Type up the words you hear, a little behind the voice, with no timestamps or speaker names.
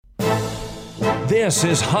This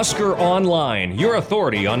is Husker Online, your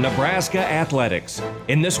authority on Nebraska athletics.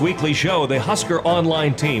 In this weekly show, the Husker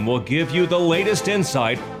Online team will give you the latest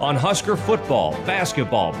insight on Husker football,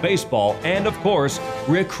 basketball, baseball, and of course,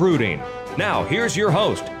 recruiting. Now, here's your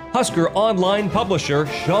host, Husker Online publisher,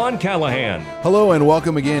 Sean Callahan. Hello and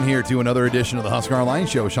welcome again here to another edition of the Husker Online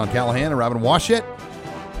Show. Sean Callahan and Robin WashutLearn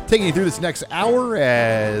taking you through this next hour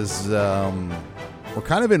as we're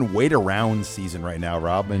kind of in wait-around season right now,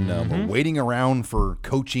 Rob, and we're waiting around for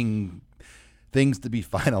coaching things to be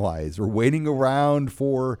finalized. We're waiting around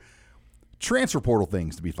for transfer portal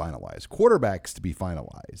things to be finalized, quarterbacks to be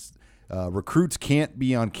finalized. Recruits can't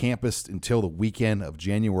be on campus until the weekend of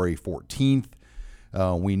January 14th.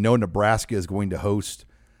 We know Nebraska is going to host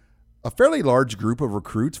a fairly large group of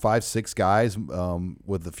recruits, 5-6 guys,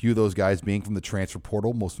 with a few of those guys being from the transfer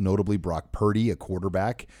portal, most notably Brock Purdy, a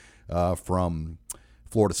quarterback from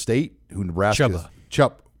Florida State, who Nebraska.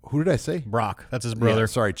 Who did I say? Brock. That's his brother. Yeah,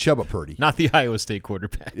 sorry, Chubba Purdy. Not the Iowa State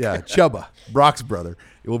quarterback. Yeah, Chubba, Brock's brother.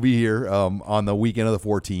 It will be here on the weekend of the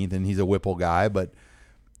 14th, and he's a Whipple guy. But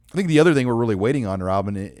I think the other thing we're really waiting on,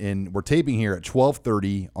 Robin, and we're taping here at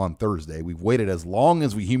 12:30 on Thursday. We've waited as long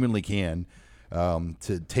as we humanly can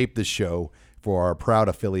to tape this show for our proud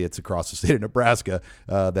affiliates across the state of Nebraska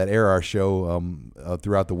that air our show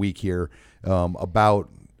throughout the week here about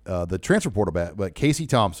the transfer portal. But Casey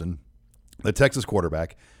Thompson, the Texas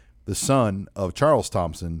quarterback, the son of Charles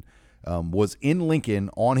Thompson, was in Lincoln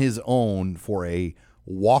on his own for a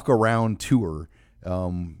walk-around tour.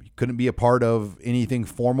 He couldn't be a part of anything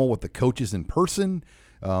formal with the coaches in person.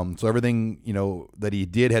 So everything, that he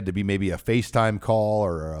did had to be maybe a FaceTime call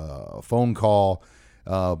or a phone call.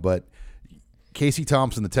 But Casey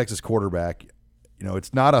Thompson, the Texas quarterback,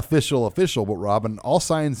 it's not official, but Robin, all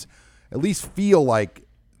signs at least feel like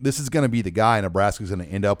this is going to be the guy Nebraska's going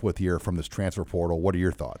to end up with here from this transfer portal. What are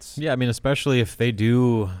your thoughts? Yeah, I mean, especially if they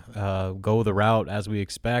do go the route, as we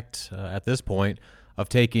expect at this point, of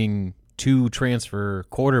taking two transfer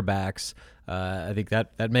quarterbacks, I think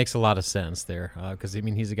that makes a lot of sense there because,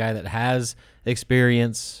 he's a guy that has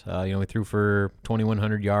experience. He threw for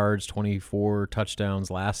 2,100 yards, 24 touchdowns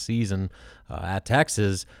last season at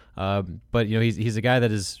Texas. But, he's a guy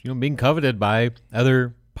that is being coveted by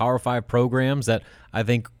other Power 5 programs that I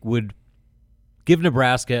think would give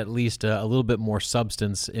Nebraska at least a little bit more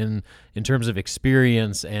substance in terms of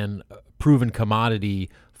experience and proven commodity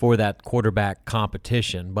for that quarterback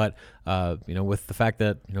competition. But, with the fact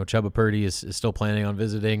that, Chubba Purdy is still planning on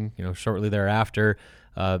visiting, shortly thereafter,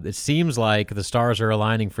 it seems like the stars are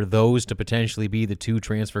aligning for those to potentially be the two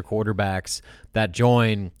transfer quarterbacks that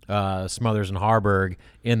join Smothers and Harburg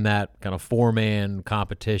in that kind of four-man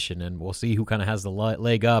competition. And we'll see who kind of has the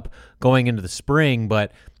leg up going into the spring.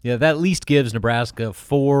 But that at least gives Nebraska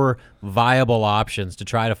four viable options to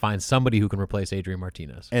try to find somebody who can replace Adrian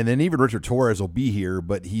Martinez. And then even Richard Torres will be here,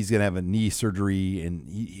 but he's going to have a knee surgery, and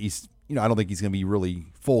he's I don't think he's going to be really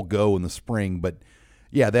full go in the spring, but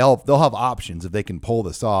yeah, they'll have options if they can pull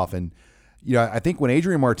this off. And I think when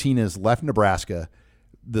Adrian Martinez left Nebraska,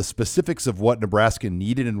 the specifics of what Nebraska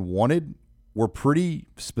needed and wanted were pretty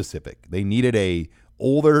specific. They needed a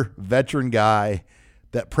older veteran guy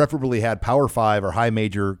that preferably had Power 5 or high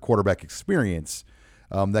major quarterback experience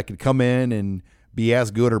that could come in and be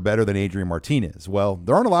as good or better than Adrian Martinez. Well,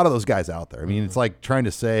 there aren't a lot of those guys out there. It's like trying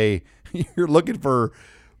to say you're looking for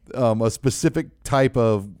a specific type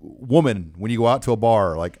of woman when you go out to a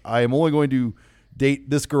bar. Like, I am only going to date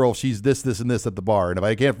this girl if she's this, and this at the bar. And if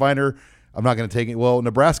I can't find her, I'm not going to take it. Well,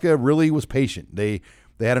 Nebraska really was patient. They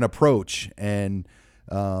had an approach. And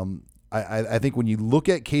I think when you look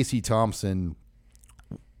at Casey Thompson,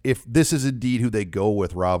 if this is indeed who they go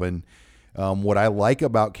with, Robin, what I like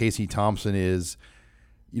about Casey Thompson is,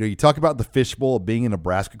 you talk about the fishbowl of being a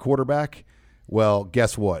Nebraska quarterback. Well,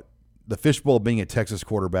 guess what? The fishbowl of being a Texas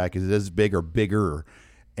quarterback is as big or bigger.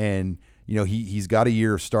 And, he's got a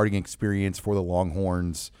year of starting experience for the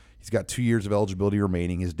Longhorns. He's got 2 years of eligibility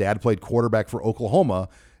remaining. His dad played quarterback for Oklahoma,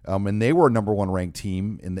 and they were a number one ranked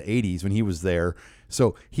team in the 80s when he was there.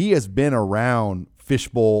 So he has been around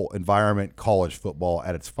fishbowl environment college football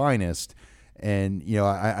at its finest. And,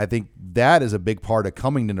 I think that is a big part of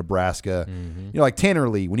coming to Nebraska. Like Tanner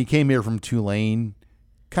Lee, when he came here from Tulane,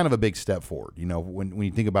 kind of a big step forward, when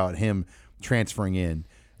you think about him transferring in.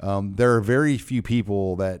 There are very few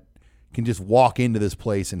people that can just walk into this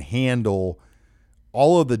place and handle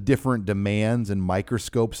all of the different demands and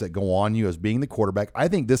microscopes that go on you as being the quarterback. I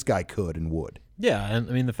think this guy could and would. Yeah,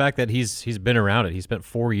 and the fact that he's been around it, he spent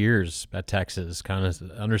 4 years at Texas, kind of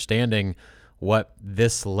understanding what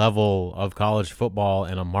this level of college football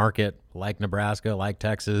in a market like Nebraska, like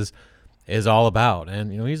Texas, is all about.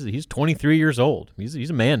 And he's 23 years old. He's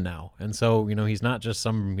a man now, and so he's not just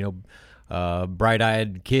some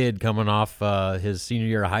bright-eyed kid coming off his senior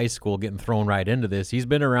year of high school getting thrown right into this. He's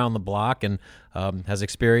been around the block and has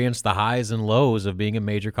experienced the highs and lows of being a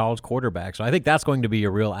major college quarterback. So I think that's going to be a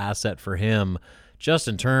real asset for him, just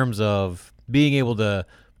in terms of being able to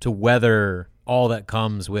weather all that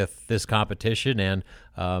comes with this competition and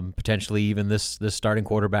potentially even this starting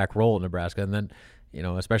quarterback role in Nebraska. And then,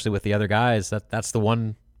 especially with the other guys, that's the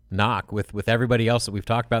one knock with everybody else that we've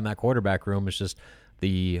talked about in that quarterback room is just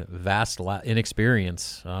the vast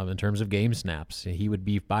inexperience in terms of game snaps. He would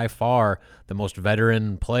be by far the most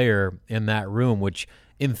veteran player in that room, which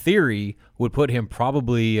in theory would put him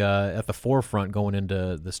probably at the forefront going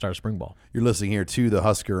into the start of spring ball. You're listening here to the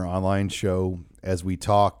Husker Online Show as we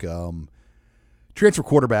talk transfer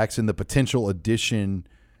quarterbacks and the potential addition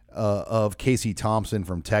of Casey Thompson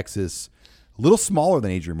from Texas. A little smaller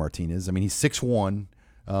than Adrian Martinez. I mean, he's 6'1",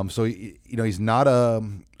 so he's not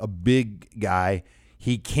a big guy.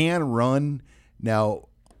 He can run. Now,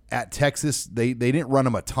 at Texas, they didn't run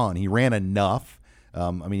him a ton. He ran enough.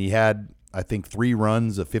 He had, I think, 3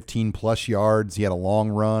 runs of 15-plus yards. He had a long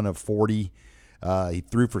run of 40. He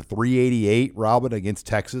threw for 388, Robin, against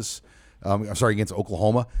Texas. Against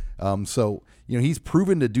Oklahoma. He's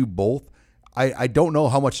proven to do both. I don't know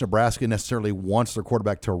how much Nebraska necessarily wants their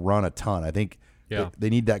quarterback to run a ton. I think they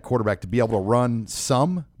need that quarterback to be able to run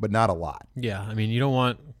some, but not a lot. Yeah, you don't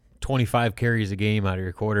want 25 carries a game out of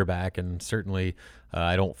your quarterback, and certainly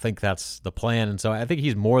I don't think that's the plan. And so I think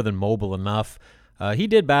he's more than mobile enough. He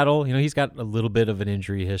did battle. He's got a little bit of an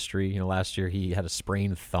injury history. Last year he had a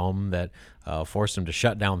sprained thumb that forced him to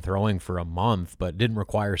shut down throwing for a month, but didn't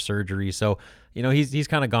require surgery. So, he's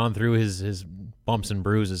kind of gone through his bumps and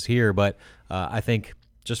bruises here. But I think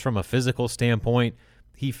just from a physical standpoint,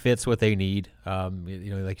 he fits what they need. Like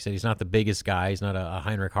you said, he's not the biggest guy. He's not a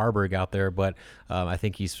Heinrich Harburg out there, but I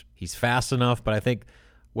think he's fast enough. But I think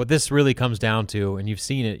what this really comes down to, and you've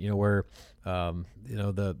seen it, where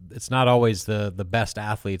it's not always the best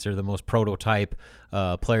athletes or the most prototype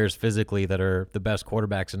players physically that are the best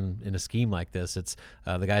quarterbacks in a scheme like this. It's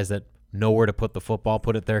the guys that know where to put the football,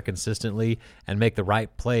 put it there consistently, and make the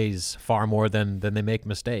right plays far more than they make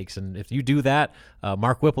mistakes. And if you do that,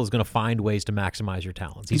 Mark Whipple is going to find ways to maximize your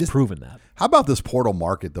talents. He's proven that. How about this portal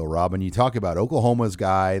market, though, Robin? You talk about Oklahoma's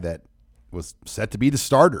guy that was set to be the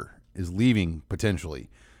starter is leaving potentially.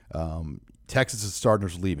 Texas's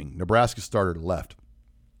starter's leaving. Nebraska's starter left.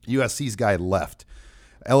 USC's guy left.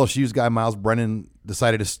 LSU's guy, Miles Brennan,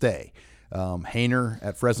 decided to stay. Hainer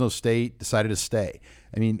at Fresno State decided to stay.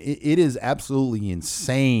 It is absolutely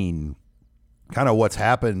insane kind of what's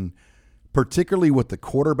happened, particularly with the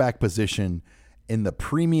quarterback position and the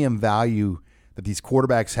premium value that these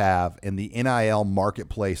quarterbacks have in the NIL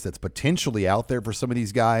marketplace that's potentially out there for some of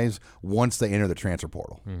these guys once they enter the transfer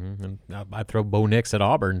portal. Mm-hmm. And I throw Bo Nix at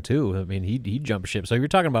Auburn too. He jumped ship. So you're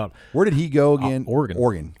talking about, where did he go again?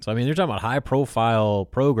 Oregon. So you're talking about high-profile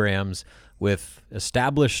programs with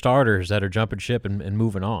established starters that are jumping ship and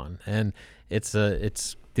moving on. And it's the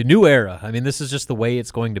new era. This is just the way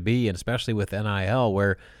it's going to be, and especially with NIL,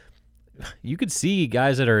 where you could see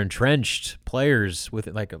guys that are entrenched players with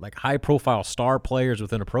like high-profile star players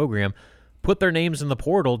within a program put their names in the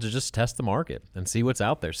portal to just test the market and see what's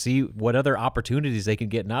out there, see what other opportunities they can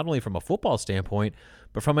get, not only from a football standpoint,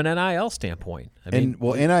 but from an NIL standpoint.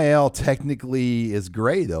 NIL technically is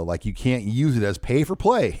gray, though. Like, you can't use it as pay for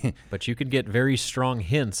play. But you can get very strong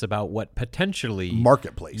hints about what potentially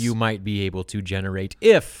marketplace you might be able to generate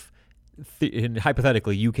if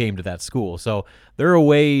hypothetically you came to that school. So there are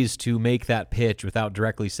ways to make that pitch without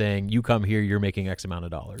directly saying, you come here, you're making X amount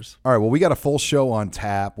of dollars. All right, well, we got a full show on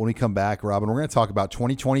tap. When we come back, Robin, we're going to talk about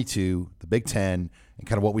 2022, the Big Ten, and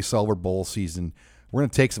kind of what we saw over bowl season. We're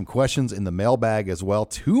going to take some questions in the mailbag as well.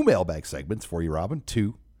 2 mailbag segments for you, Robin.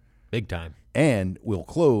 2. Big time. And we'll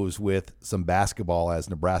close with some basketball as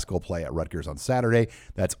Nebraska will play at Rutgers on Saturday.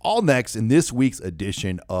 That's all next in this week's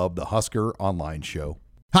edition of the Husker Online Show.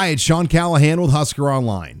 Hi, it's Sean Callahan with Husker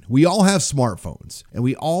Online. We all have smartphones, and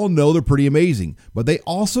we all know they're pretty amazing, but they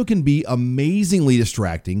also can be amazingly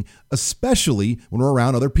distracting, especially when we're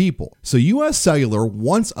around other people. So US Cellular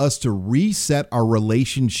wants us to reset our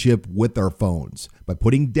relationship with our phones by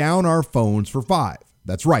putting down our phones for 5.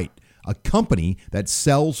 That's right. A company that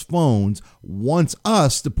sells phones wants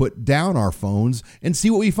us to put down our phones and see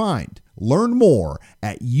what we find. Learn more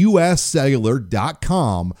at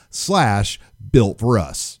uscellular.com/built for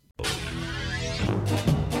us.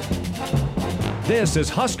 This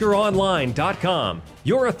is HuskerOnline.com,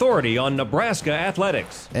 your authority on Nebraska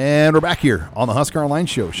athletics. And we're back here on the Husker Online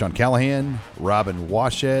Show. Sean Callahan, Robin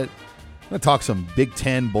WashutLearn. going to talk some Big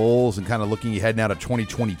Ten bowls and kind of looking ahead now to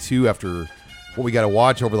 2022 after what we got to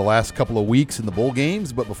watch over the last couple of weeks in the bowl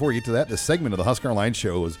games. But before we get to that, this segment of the HuskerOnline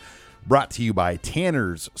Show is brought to you by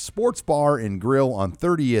Tanner's Sports Bar and Grill on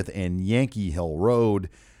 30th and Yankee Hill Road.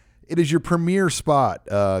 It is your premier spot.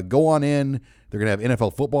 Go on in. They're going to have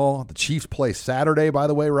NFL football. The Chiefs play Saturday, by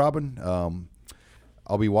the way, Robin.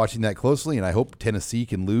 I'll be watching that closely, and I hope Tennessee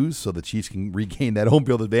can lose so the Chiefs can regain that home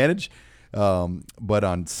field advantage. But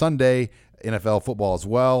on Sunday, NFL football as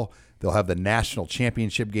well. They'll have the national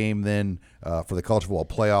championship game then for the college football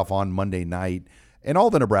playoff on Monday night, and all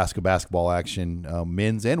the Nebraska basketball action,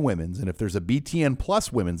 men's and women's. And if there's a BTN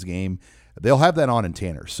Plus women's game, they'll have that on in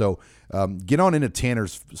Tanner's. So get on into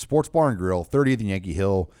Tanner's Sports Bar and Grill, 30th and Yankee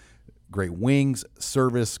Hill. Great wings,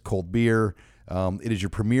 service, cold beer. It is your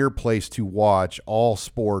premier place to watch all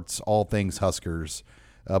sports, all things Huskers.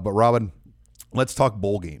 But Robin, let's talk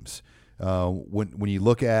bowl games. When you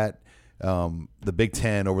look at the Big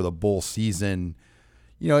Ten over the bowl season,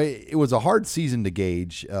 it was a hard season to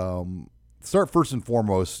gauge. Start first and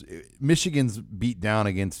foremost, Michigan's beat down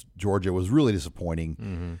against Georgia was really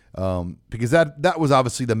disappointing because that was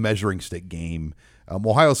obviously the measuring stick game.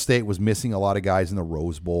 Ohio State was missing a lot of guys in the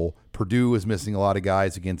Rose Bowl. Purdue was missing a lot of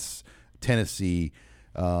guys against Tennessee.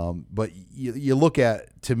 But you look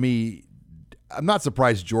at, to me, I'm not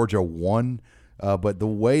surprised Georgia won, but the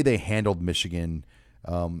way they handled Michigan,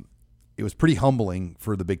 it was pretty humbling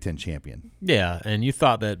for the Big Ten champion. Yeah, and you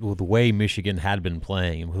thought that with the way Michigan had been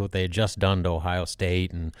playing, what they had just done to Ohio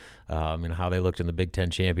State, and how they looked in the Big Ten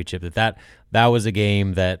championship, that was a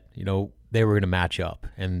game that they were going to match up,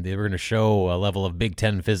 and they were going to show a level of Big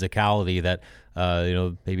Ten physicality that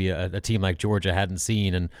maybe a team like Georgia hadn't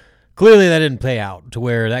seen, and clearly that didn't play out to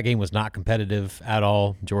where that game was not competitive at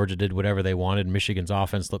all. Georgia did whatever they wanted. Michigan's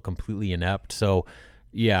offense looked completely inept. So,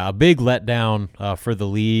 yeah, a big letdown for the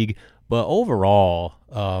league. But overall,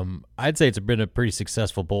 I'd say it's been a pretty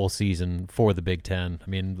successful bowl season for the Big Ten. I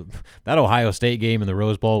mean, that Ohio State game in the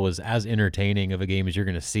Rose Bowl was as entertaining of a game as you're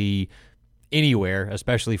going to see anywhere,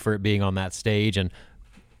 especially for it being on that stage. And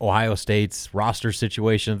Ohio State's roster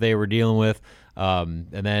situation that they were dealing with. And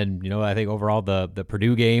then, I think overall the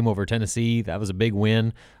Purdue game over Tennessee, that was a big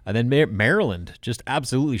win. And then Maryland just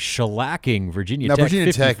absolutely shellacking Virginia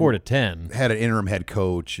Tech 54-10. Had an interim head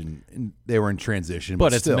coach, and they were in transition.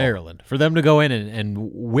 But still. It's Maryland. For them to go in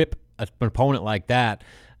and whip an opponent like that,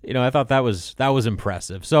 I thought that was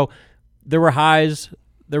impressive. So there were highs,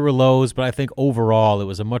 there were lows, but I think overall it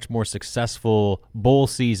was a much more successful bowl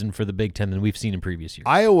season for the Big Ten than we've seen in previous years.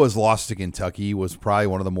 Iowa's loss to Kentucky was probably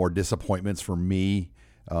one of the more disappointments for me,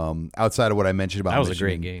 outside of what I mentioned about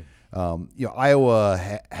Michigan. Michigan. A great game.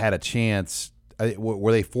 Iowa had a chance.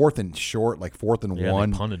 Were they fourth and short, like 4th and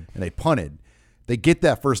 1? They punted. They get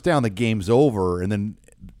that first down, the game's over, and then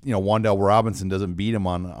Wan'Dale Robinson doesn't beat him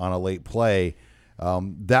on a late play.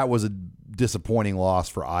 That was a disappointing loss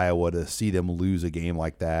for Iowa to see them lose a game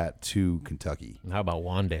like that to Kentucky. How about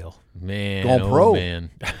Wan'Dale? Man, going pro. Man.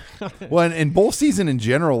 Well, and bowl season in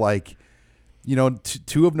general,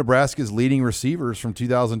 two of Nebraska's leading receivers from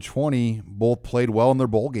 2020 both played well in their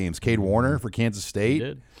bowl games. Cade Warner for Kansas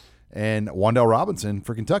State and Wan'Dale Robinson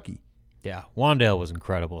for Kentucky. Yeah, Wan'Dale was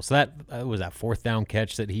incredible. So that was that 4th down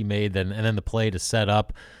catch that he made, and then the play to set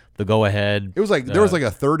up the go-ahead. It was like there was like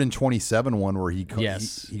a 3rd and 27 one where he got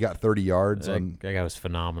 30 yards. That guy was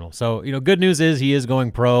phenomenal. So, good news is he is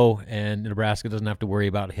going pro, and Nebraska doesn't have to worry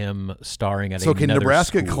about him starring at another So can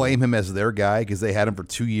Nebraska school. claim him as their guy because they had him for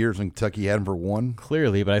 2 years and Kentucky had him for 1?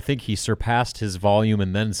 Clearly, but I think he surpassed his volume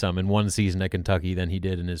and then some in one season at Kentucky than he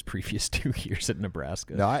did in his previous 2 years at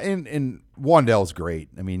Nebraska. No, and Wan'Dale's great.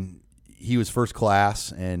 I mean, he was first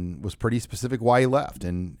class and was pretty specific why he left,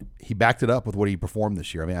 and he backed it up with what he performed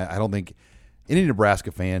this year. I mean, I don't think any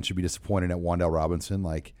Nebraska fan should be disappointed at Wan'Dale Robinson.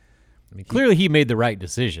 Clearly he made the right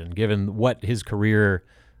decision given what his career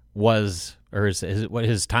was, or what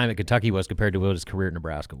his time at Kentucky was compared to what his career at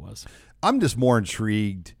Nebraska was. I'm just more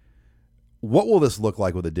intrigued. What will this look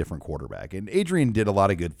like with a different quarterback? And Adrian did a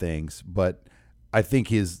lot of good things, but I think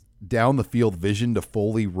his down the field vision to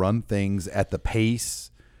fully run things at the pace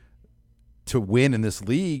to win in this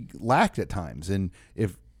league lacked at times. And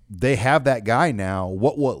if they have that guy now,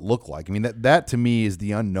 what will it look like? I mean, that to me is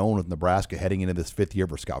the unknown with Nebraska heading into this 5th year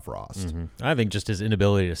for Scott Frost. Mm-hmm. I think just his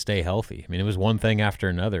inability to stay healthy. I mean, it was one thing after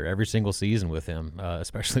another every single season with him,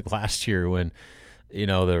 especially last year when,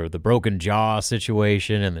 the broken jaw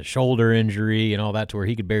situation and the shoulder injury and all that to where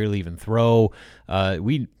he could barely even throw.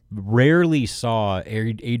 We rarely saw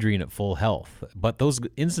Adrian at full health, but those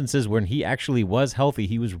instances when he actually was healthy,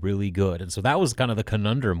 he was really good. And so that was kind of the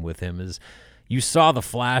conundrum with him is, you saw the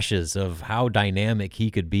flashes of how dynamic he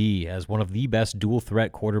could be as one of the best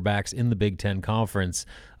dual-threat quarterbacks in the Big Ten Conference,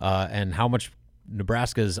 and how much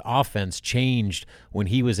Nebraska's offense changed when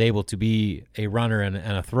he was able to be a runner and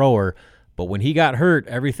a thrower. But when he got hurt,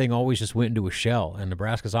 everything always just went into a shell, and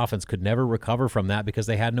Nebraska's offense could never recover from that because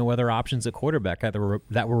they had no other options at quarterback that were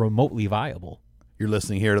remotely viable. You're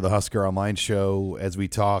listening here to the Husker Online Show as we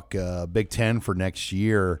talk Big Ten for next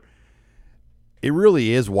year. It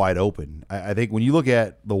really is wide open. I think when you look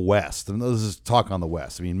at the West, and let's just talk on the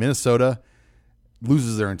West. I mean, Minnesota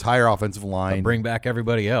loses their entire offensive line. But bring back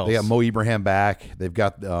everybody else. They got Mo Ibrahim back. They've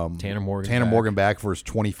got Tanner Morgan back for his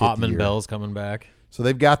 25th year. Ottman Bell's coming back. So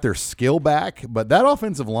they've got their skill back, but that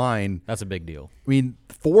offensive line, that's a big deal. I mean,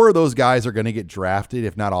 4 of those guys are going to get drafted,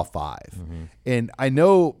 if not all 5. And I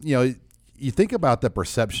know, you think about the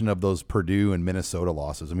perception of those Purdue and Minnesota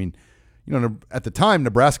losses. I mean, at the time,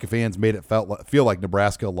 Nebraska fans made it feel like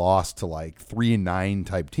Nebraska lost to like 3-9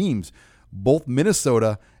 type teams. Both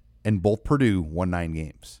Minnesota and both Purdue won 9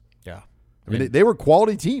 games. Yeah, I mean, they were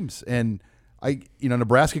quality teams, and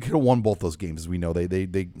Nebraska could have won both those games. As we know,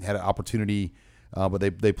 they had an opportunity, but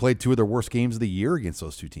they played 2 of their worst games of the year against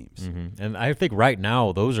those 2 teams. And I think right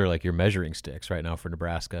now those are like your measuring sticks right now for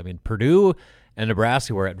Nebraska. I mean, Purdue and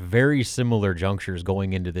Nebraska were at very similar junctures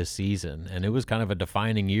going into this season, and it was kind of a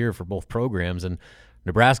defining year for both programs. And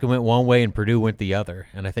Nebraska went one way and Purdue went the other.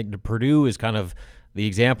 And I think Purdue is kind of the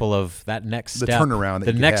example of that next step, the turnaround,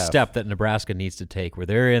 the next step that Nebraska needs to take, where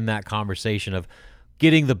they're in that conversation of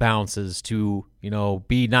getting the bounces to be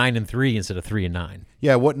 9-3 instead of 3-9.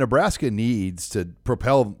 Yeah, what Nebraska needs to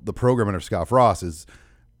propel the program under Scott Frost is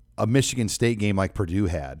a Michigan State game like Purdue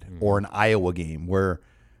had, or an Iowa game where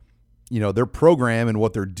their program and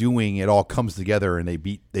what they're doing, it all comes together and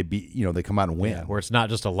they come out and win. Yeah, where it's not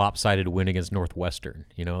just a lopsided win against Northwestern.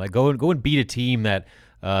 Like go and beat a team that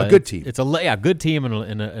a good team. It's a good team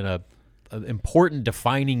in a important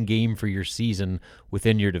defining game for your season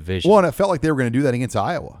within your division. Well, and it felt like they were going to do that against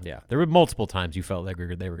Iowa. Yeah, there were multiple times you felt like they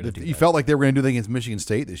were going to do that. You felt like they were going to do that against Michigan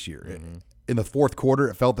State this year. In the fourth quarter,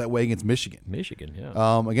 it felt that way against Michigan.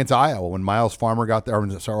 Yeah. Against Iowa when Miles Farmer got there,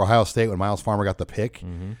 Ohio State when Miles Farmer got the pick.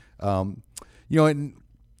 And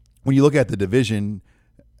when you look at the division,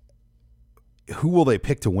 who will they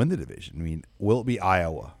pick to win the division? I mean, will it be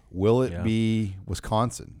Iowa? Will it be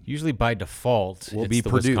Wisconsin? Usually by default, will it's be the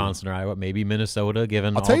Purdue. Wisconsin or Iowa, maybe Minnesota,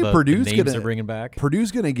 given I'll tell you, Purdue's the names they're bringing back.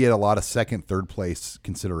 Purdue's going to get a lot of second, third place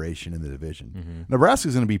consideration in the division.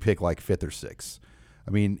 Nebraska's going to be picked like 5th or 6th.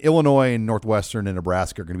 I mean, Illinois and Northwestern and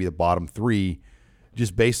Nebraska are going to be the bottom 3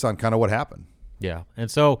 just based on kind of what happened. Yeah,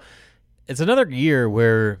 and so it's another year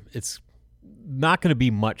where it's not going to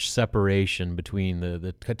be much separation between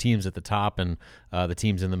the teams at the top and the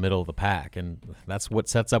teams in the middle of the pack, and that's what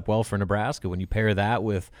sets up well for Nebraska. When you pair that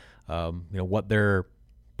with what their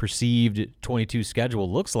perceived 22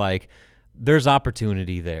 schedule looks like, there's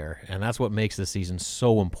opportunity there, and that's what makes this season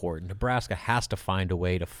so important. Nebraska has to find a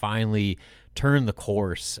way to finally turn the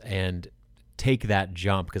course and take that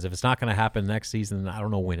jump, because if it's not going to happen next season, I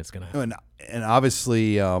don't know when it's going to happen. And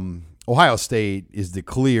obviously, Ohio State is the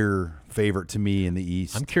clear favorite to me in the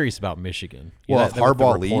East. I'm curious about Michigan. If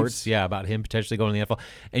Harbaugh leaves, about him potentially going to the NFL,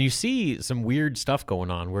 and you see some weird stuff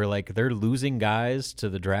going on where like they're losing guys to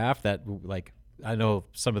the draft that like I know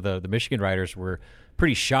some of the Michigan writers were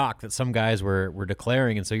pretty shocked that some guys were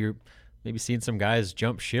declaring, and so you're maybe seeing some guys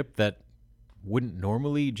jump ship that wouldn't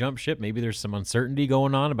normally jump ship. Maybe there's some uncertainty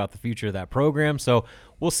going on about the future of that program. So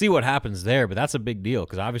we'll see what happens there, but that's a big deal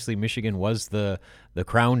because obviously Michigan was the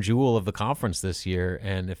crown jewel of the conference this year.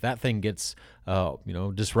 And if that thing gets,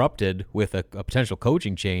 disrupted with a potential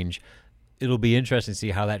coaching change, it'll be interesting to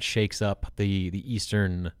see how that shakes up the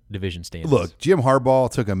Eastern Division standings. Look, Jim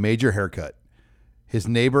Harbaugh took a major haircut. His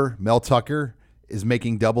neighbor, Mel Tucker, is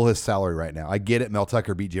making double his salary right now. I get it, Mel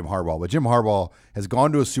Tucker beat Jim Harbaugh, but Jim Harbaugh has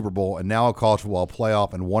gone to a Super Bowl and now a college football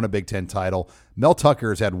playoff and won a Big Ten title. Mel Tucker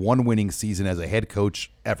has had one winning season as a head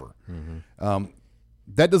coach ever.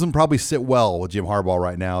 That doesn't probably sit well with Jim Harbaugh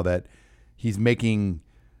right now, that he's making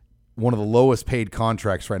one of the lowest paid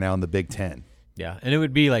contracts right now in the Big Ten. Yeah, and it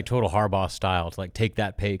would be like total Harbaugh style to like take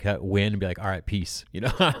that pay cut, win, and be like, all right, peace.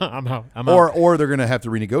 I'm out. Or they're going to have to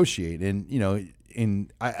renegotiate,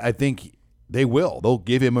 and I think they will. They'll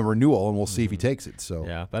give him a renewal, and we'll see if he takes it. So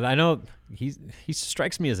yeah, but I know he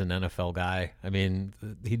strikes me as an NFL guy. I mean,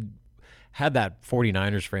 he had that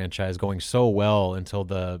 49ers franchise going so well until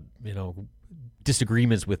the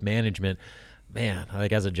disagreements with management. Man,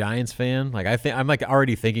 like as a Giants fan, like I'm like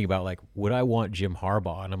already thinking about like, would I want Jim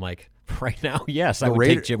Harbaugh? And I'm like, right now, yes, I would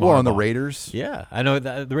take Jim Harbaugh. Well, on the Raiders, yeah, I know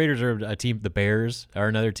the Raiders are a team. The Bears are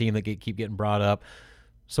another team that keep getting brought up.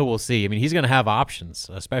 So we'll see. I mean, he's going to have options,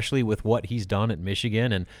 especially with what he's done at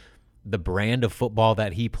Michigan and the brand of football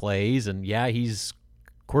that he plays. And, yeah, he's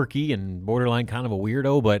quirky and borderline kind of a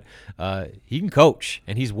weirdo, but he can coach,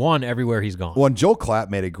 and he's won everywhere he's gone. Well, and Joel Klatt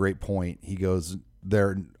made a great point. He goes,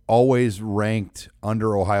 they're always ranked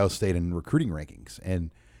under Ohio State in recruiting rankings,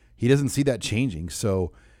 and he doesn't see that changing.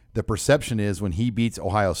 So the perception is when he beats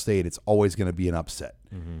Ohio State, it's always going to be an upset.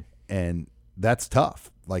 And that's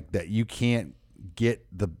tough. Like that, you can't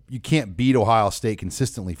beat Ohio State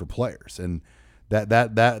consistently for players, and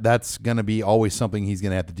that's going to be always something he's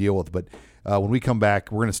going to have to deal with. But when we come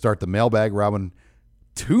back, we're going to start the mailbag, Robin.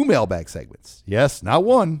 2 mailbag segments. Yes, not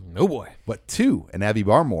one. Oh, boy. But 2. And Abby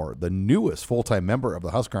Barmore, the newest full-time member of the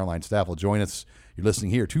HuskerOnline staff, will join us. You're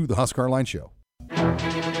listening here to the HuskerOnline Show.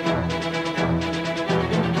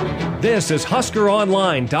 This is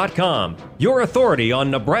HuskerOnline.com, your authority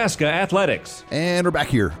on Nebraska athletics. And we're back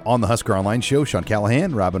here on the HuskerOnline Show. Sean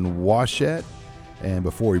Callahan, Robin WashutLearn. And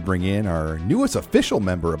before we bring in our newest official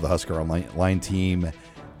member of the HuskerOnline team,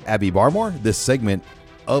 Abby Barmore, this segment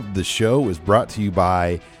of the show is brought to you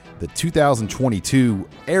by the 2022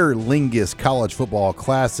 Aer Lingus College Football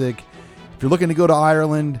Classic. If you're looking to go to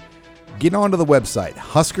Ireland, get onto the website,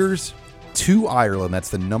 Huskers2Ireland. That's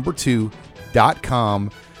the number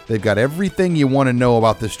 2.com. They've got everything you want to know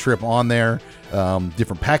about this trip on there.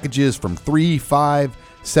 Different packages from 3, 5,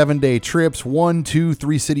 7-day trips, 1, 2,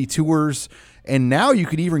 3 city tours. And now you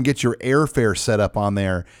can even get your airfare set up on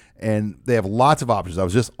there. And they have lots of options. I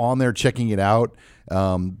was just on there checking it out.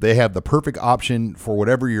 They have the perfect option for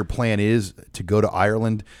whatever your plan is to go to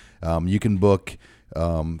Ireland. You can book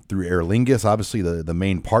through Aer Lingus, obviously the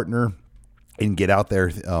main partner, and get out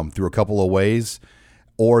there through a couple of ways.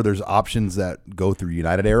 Or there's options that go through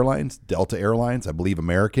United Airlines, Delta Airlines, I believe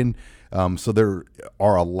American. So there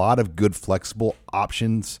are a lot of good flexible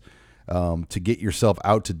options to get yourself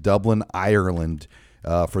out to Dublin, Ireland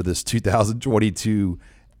for this 2022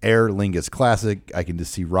 Aer Lingus Classic. I can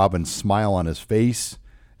just see Robin's smile on his face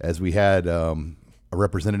as we had a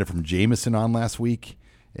representative from Jameson on last week,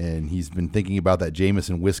 and he's been thinking about that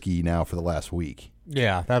Jameson whiskey now for the last week.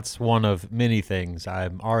 Yeah, that's one of many things.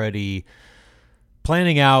 I'm already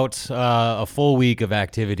planning out a full week of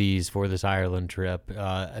activities for this Ireland trip.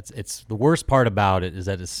 It's the worst part about it is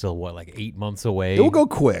that it's still like 8 months away. It will go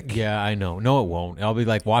quick. Yeah, I know. No, it won't. I'll be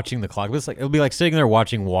like watching the clock. It'll be like sitting there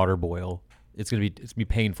watching water boil. It's gonna be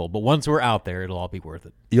painful, but once we're out there, it'll all be worth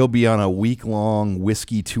it. You'll be on a week-long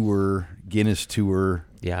whiskey tour, Guinness tour.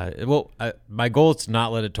 Yeah, well, my goal is to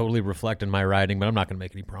not let it totally reflect in my riding, but I'm not going to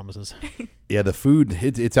make any promises. Yeah, the food,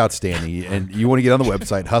 it's outstanding, and you want to get on the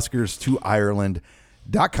website,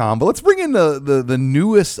 Huskers2Ireland.com. But let's bring in the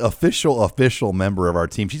newest official member of our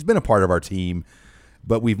team. She's been a part of our team,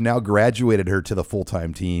 but we've now graduated her to the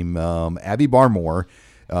full-time team. Abby Barmore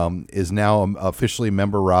is now officially a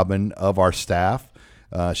member, Robin, of our staff.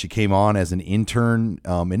 She came on as an intern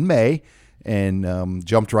in May and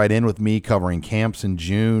jumped right in with me covering camps in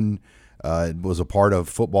June. Was a part of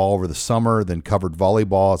football over the summer, then covered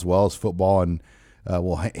volleyball as well as football, and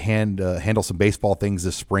we'll handle some baseball things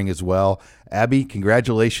this spring as well. Abby,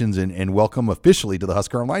 congratulations and welcome officially to the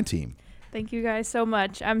HuskerOnline team. Thank you guys so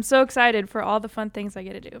much. I'm so excited for all the fun things I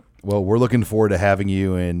get to do. Well, we're looking forward to having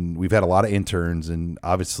you, and we've had a lot of interns, and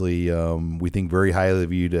obviously we think very highly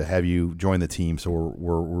of you to have you join the team. So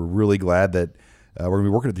we're really glad that we're going to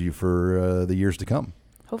be working with you for the years to come.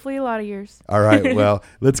 Hopefully a lot of years. All right, well,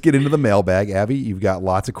 let's get into the mailbag. Abby, you've got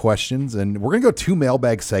lots of questions, and we're going to go 2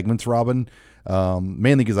 mailbag segments, Robin.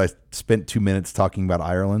 Mainly because I spent 2 minutes talking about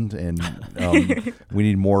Ireland, and we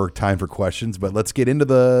need more time for questions. But let's get into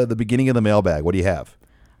the beginning of the mailbag. What do you have?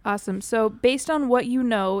 Awesome. So based on what you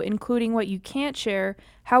know, including what you can't share,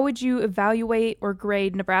 how would you evaluate or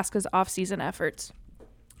grade Nebraska's offseason efforts?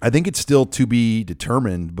 I think it's still to be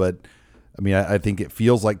determined, but I mean, I think it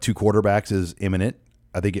feels like 2 quarterbacks is imminent.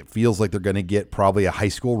 I think it feels like they're going to get probably a high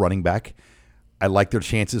school running back. I like their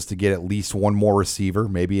chances to get at least one more receiver,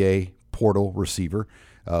 maybe a portal receiver.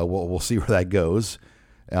 We'll see where that goes.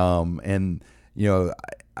 And, you know,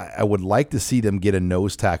 I would like to see them get a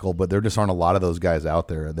nose tackle, but there just aren't a lot of those guys out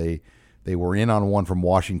there. They were in on one from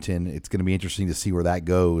Washington. It's going to be interesting to see where that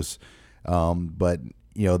goes. But,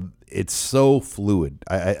 you know, it's so fluid.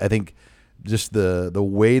 I think just the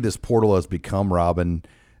way this portal has become, Robin,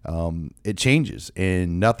 it changes,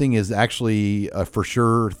 and nothing is actually a for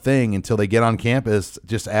sure thing until they get on campus.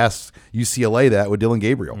 Just ask UCLA that with Dylan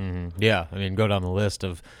Gabriel. Mm-hmm. Yeah, I mean, go down the list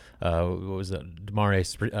of what was that?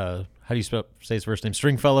 Demare. How do you say his first name?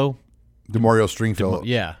 Stringfellow. Demario Stringfellow.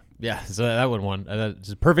 Yeah, Yeah, so that one,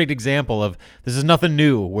 that's a perfect example of this is nothing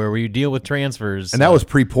new where we deal with transfers. And that was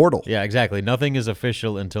pre-portal. Yeah, exactly. Nothing is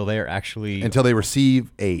official until they are until they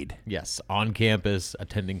receive aid. Yes, on campus,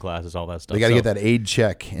 attending classes, all that stuff. They got to get that aid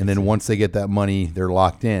check, and then once they get that money, they're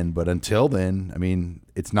locked in. But until then, I mean,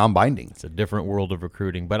 it's non-binding. It's a different world of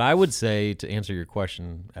recruiting. But I would say, to answer your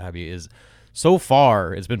question, Abby, is so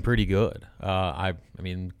far it's been pretty good. I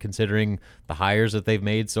mean, considering the hires that they've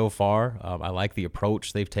made so far, I like the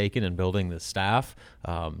approach they've taken in building the staff.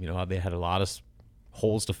 They had a lot of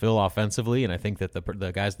holes to fill offensively, and I think that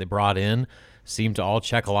the guys they brought in seem to all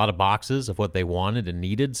check a lot of boxes of what they wanted and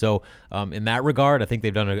needed. So in that regard, I think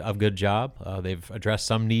they've done a good job. They've addressed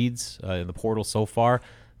some needs in the portal so far.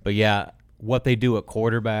 But yeah, what they do at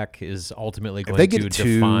quarterback is ultimately going to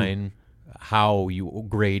define how you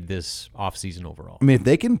grade this offseason overall. I mean, if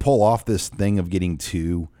they can pull off this thing of getting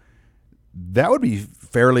 2, that would be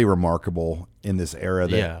fairly remarkable in this era.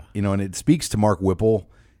 That, and it speaks to Mark Whipple,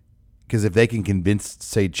 because if they can convince,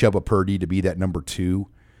 say, Chubba Purdy to be that number 2,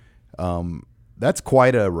 that's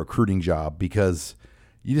quite a recruiting job, because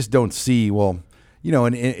you just don't see, and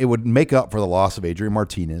it would make up for the loss of Adrian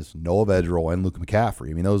Martinez, Noah Vedral, and Luke McCaffrey.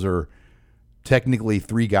 I mean, those are technically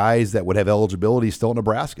 3 guys that would have eligibility still in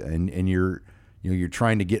Nebraska, and you're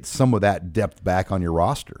trying to get some of that depth back on your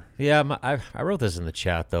roster. Yeah, I wrote this in the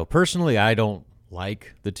chat, though. Personally, I don't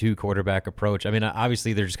like the 2 quarterback approach. I mean,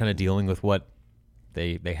 obviously they're just kind of dealing with what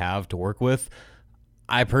they have to work with.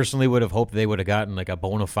 I personally would have hoped they would have gotten like a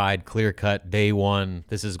bona fide, clear-cut day one,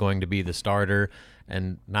 this is going to be the starter,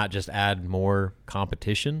 and not just add more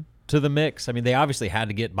competition to the mix. I mean, they obviously had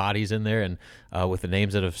to get bodies in there, and with the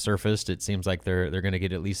names that have surfaced, it seems like they're going to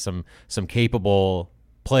get at least some capable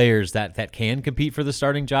players that can compete for the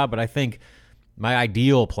starting job. But I think my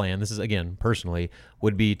ideal plan, this is again personally,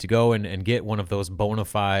 would be to go and get one of those bona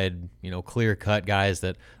fide, clear-cut guys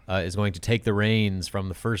that is going to take the reins from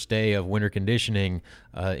the first day of winter conditioning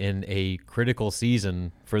in a critical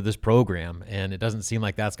season for this program. And it doesn't seem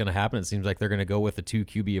like that's going to happen. It seems like they're going to go with the 2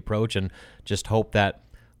 QB approach and just hope that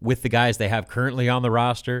with the guys they have currently on the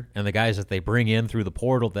roster and the guys that they bring in through the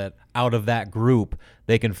portal, that out of that group,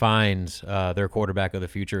 they can find their quarterback of the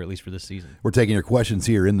future, at least for this season. We're taking your questions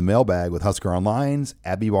here in the mailbag with Husker Online's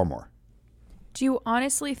Abby Barmore. Do you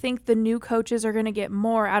honestly think the new coaches are going to get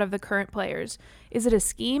more out of the current players? Is it a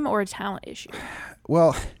scheme or a talent issue?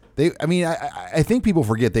 Well, I think people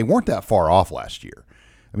forget they weren't that far off last year.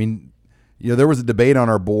 I mean, there was a debate on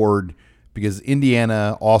our board because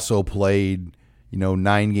Indiana also played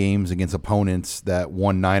 9 games against opponents that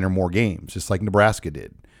won 9 or more games, just like Nebraska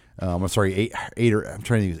did. I'm sorry, 8 or I'm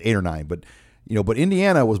trying to think it was 8 or 9, but but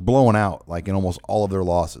Indiana was blowing out like in almost all of their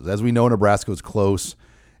losses. As we know, Nebraska was close,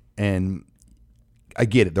 and I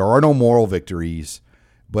get it. There are no moral victories,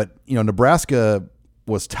 but Nebraska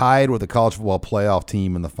was tied with the college football playoff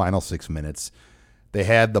team in the final 6 minutes. They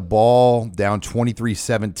had the ball down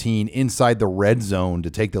 23-17 inside the red zone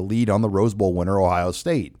to take the lead on the Rose Bowl winner, Ohio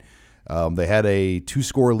State. They had a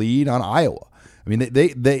 2-score lead on Iowa. I mean,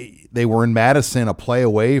 they were in Madison, a play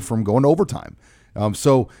away from going to overtime.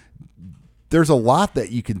 So there's a lot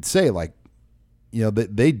that you can say, like,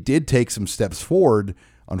 that they did take some steps forward.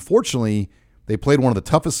 Unfortunately, they played one of the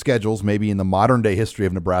toughest schedules maybe in the modern day history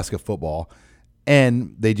of Nebraska football,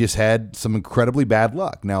 and they just had some incredibly bad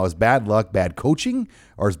luck. Now, is bad luck bad coaching,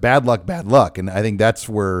 or is bad luck bad luck? And I think that's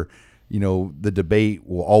where the debate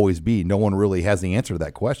will always be. No one really has the answer to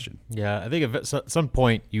that question. Yeah, I think at some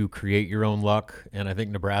point you create your own luck, and I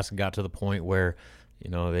think Nebraska got to the point where,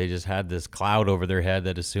 they just had this cloud over their head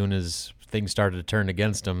that as soon as things started to turn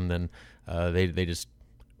against them, then they just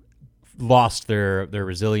lost their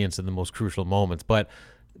resilience in the most crucial moments. But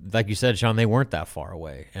like you said, Sean, they weren't that far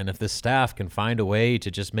away. And if this staff can find a way to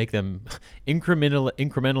just make them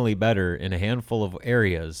incrementally better in a handful of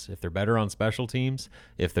areas, if they're better on special teams,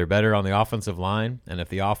 if they're better on the offensive line, and if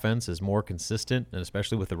the offense is more consistent, and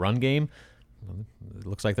especially with the run game, it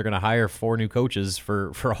looks like they're going to hire 4 new coaches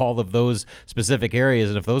for all of those specific areas.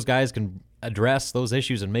 And if those guys can address those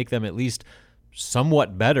issues and make them at least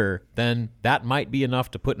somewhat better, then that might be enough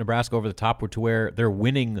to put Nebraska over the top to where they're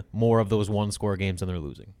winning more of those 1-score games than they're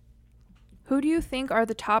losing. Who do you think are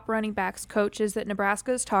the top running backs coaches that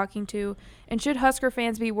Nebraska is talking to, and should Husker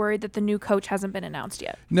fans be worried that the new coach hasn't been announced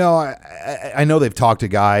yet? No, I know they've talked to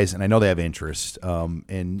guys, and I know they have interest.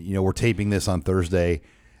 And we're taping this on Thursday.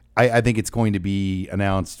 I think it's going to be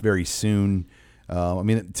announced very soon.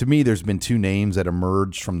 To me, there's been 2 names that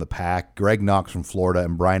emerged from the pack: Greg Knox from Florida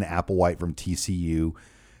and Brian Applewhite from TCU.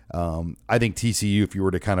 I think TCU, if you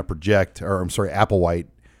were to kind of project, Applewhite,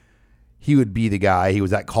 he would be the guy. He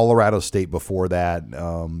was at Colorado State before that.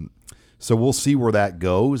 So we'll see where that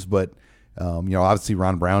goes. But, obviously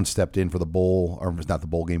Ron Brown stepped in for the bowl, or it's not the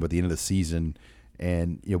bowl game, but the end of the season.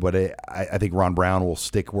 And, but I think Ron Brown will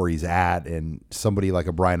stick where he's at. And somebody like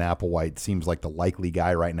a Brian Applewhite seems like the likely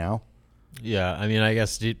guy right now. Yeah, I mean, I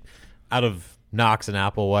guess out of Knox and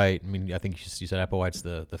Applewhite, I mean, I think you said Applewhite's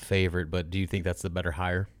the favorite, but do you think that's the better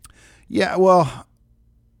hire? Yeah, well,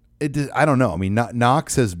 I don't know. I mean,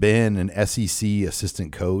 Knox has been an SEC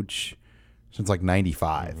assistant coach since like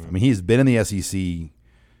 95. I mean, he's been in the SEC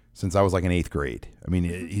since I was like in 8th grade. I mean,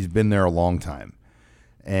 he's been there a long time.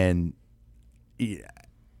 And, so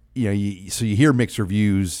you hear mixed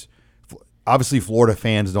reviews. Obviously, Florida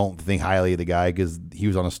fans don't think highly of the guy because he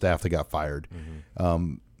was on a staff that got fired.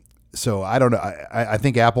 So I don't know. I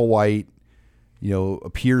think Applewhite,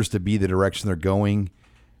 appears to be the direction they're going.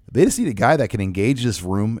 They just need a guy that can engage this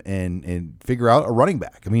room and figure out a running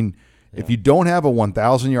back. I mean, if you don't have a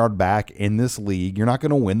 1,000-yard back in this league, you're not going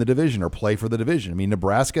to win the division or play for the division. I mean,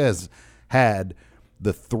 Nebraska has had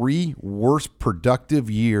the 3 worst productive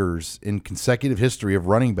years in consecutive history of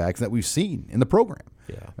running backs that we've seen in the program.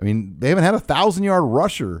 Yeah. I mean, they haven't had a 1,000-yard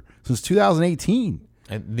rusher since 2018.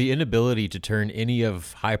 And the inability to turn any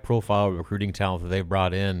of high-profile recruiting talent that they've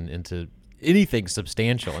brought in into anything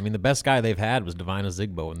substantial. I mean, the best guy they've had was Divine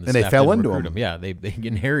Ozigbo, and they fell into him. Yeah, they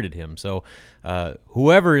inherited him. So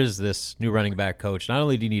whoever is this new running back coach, not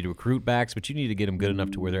only do you need to recruit backs, but you need to get them good enough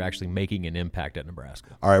to where they're actually making an impact at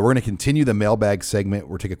Nebraska. All right, we're going to continue the mailbag segment.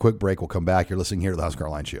 We'll take a quick break. We'll come back. You're listening here to the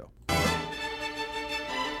HuskerOnline Show.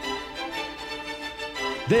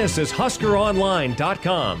 This is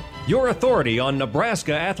HuskerOnline.com, your authority on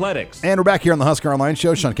Nebraska athletics. And we're back here on the Husker Online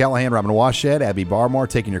Show. Sean Callahan, Robin WashutLearn, Abby Barmore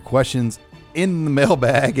taking your questions in the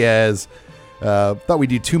mailbag. As thought we'd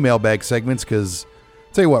do 2 mailbag segments because,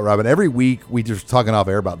 tell you what, Robin, every week we just talking off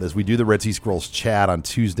air about this. We do the Red Sea Scrolls chat on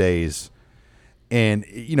Tuesdays. And,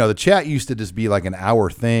 the chat used to just be like an hour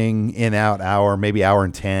thing, in, out, hour, maybe hour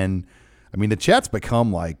and 10. I mean, the chat's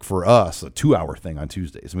become like, for us, a 2-hour thing on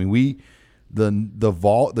Tuesdays. I mean,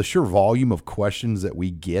 the sheer volume of questions that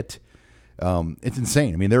we get, it's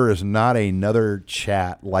insane. I mean, there is not another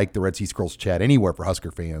chat like the Red Sea Scrolls chat anywhere for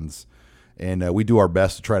Husker fans. And we do our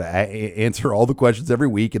best to try to answer all the questions every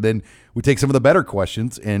week. And then we take some of the better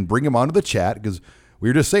questions and bring them onto the chat because we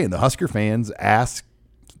were just saying the Husker fans ask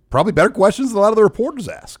probably better questions than a lot of the reporters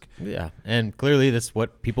ask. Yeah, and clearly that's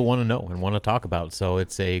what people want to know and want to talk about. So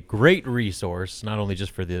it's a great resource, not only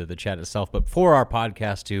just for the chat itself, but for our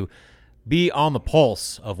podcast to be on the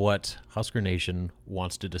pulse of what Husker Nation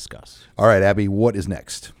wants to discuss. All right, Abby, what is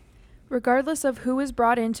next? Regardless of who is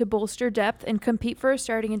brought in to bolster depth and compete for a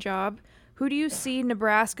starting job, who do you see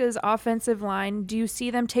Nebraska's offensive line? Do you see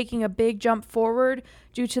them taking a big jump forward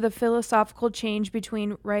due to the philosophical change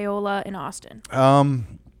between Raiola and Austin?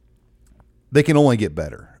 They can only get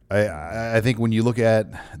better. I think when you look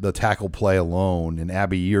at the tackle play alone, and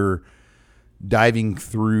Abby, you're diving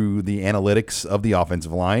through the analytics of the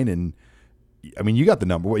offensive line, and I mean, you got the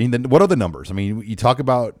number. What are the numbers? I mean, you talk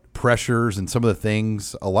about pressures and some of the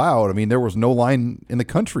things allowed. I mean, there was no line in the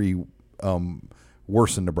country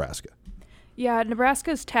worse than Nebraska. Yeah,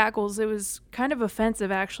 Nebraska's tackles, it was kind of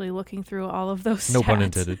offensive actually looking through all of those stats. No pun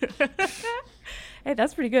intended. Hey,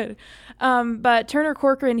 that's pretty good. But Turner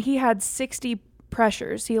Corcoran, he had 60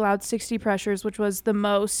 pressures. He allowed 60 pressures, which was the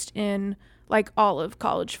most in like all of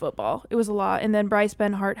college football. It was a lot. And then Bryce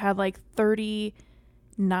Benhart had like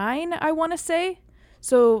 39, I want to say.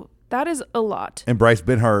 So that is a lot. And Bryce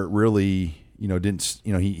Benhart really, didn't,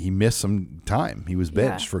 he missed some time. He was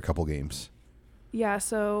benched for a couple games. Yeah,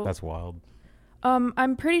 so that's wild.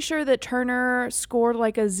 I'm pretty sure that Turner scored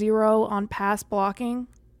like a 0 on pass blocking.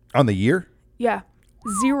 On the year? Yeah,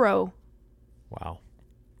 0. Wow.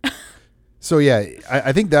 So, yeah,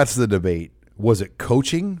 I think that's the debate. Was it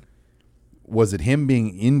coaching? Was it him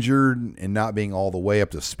being injured and not being all the way up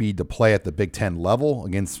to speed to play at the Big Ten level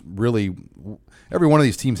against really every one of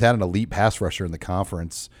these teams had an elite pass rusher in the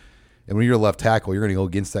conference. And when you're a left tackle, you're going to go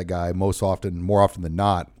against that guy more often than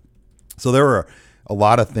not. So there were a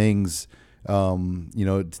lot of things,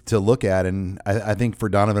 to look at. And I think for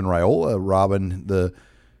Donovan Raiola, Robin, the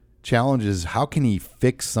challenge is how can he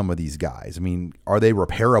fix some of these guys? I mean, are they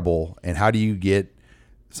repairable? And how do you get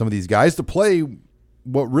some of these guys to play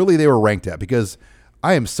what really they were ranked at? Because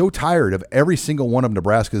I am so tired of every single one of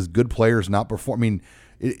Nebraska's good players not performing.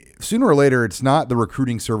 sooner or later, it's not the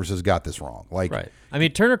recruiting services got this wrong. Like, Right. I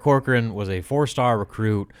mean, Turner Corcoran was a 4-star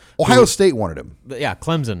recruit. Ohio State wanted him. Yeah,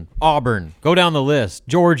 Clemson, Auburn, go down the list,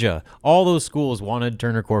 Georgia, all those schools wanted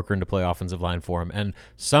Turner Corcoran to play offensive line for him. And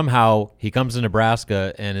somehow he comes to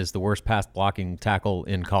Nebraska and is the worst pass blocking tackle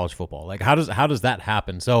in college football. Like, how does that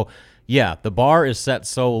happen? So, yeah, the bar is set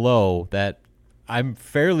so low that I'm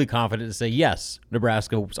fairly confident to say, yes,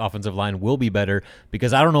 Nebraska's offensive line will be better,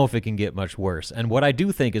 because I don't know if it can get much worse. And what I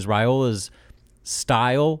do think is Raiola's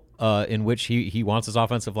style in which he wants his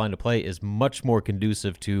offensive line to play is much more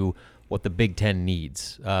conducive to what the Big Ten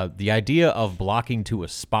needs. The idea of blocking to a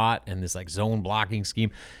spot and this like zone blocking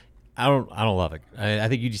scheme, I don't love it. I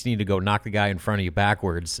think you just need to go knock the guy in front of you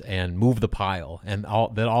backwards and move the pile, and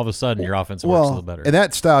then all of a sudden your offense works a little better. And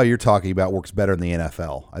that style you're talking about works better in the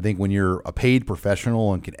NFL. I think when you're a paid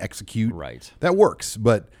professional and can execute, right, that works.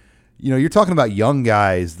 But you're talking about young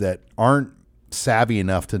guys that aren't savvy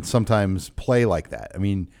enough to sometimes play like that. I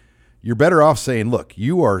mean, you're better off saying, look,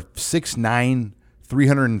 you are 6'9",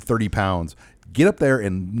 330 pounds. Get up there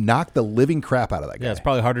and knock the living crap out of that guy. Yeah, it's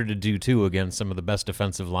probably harder to do, too, against some of the best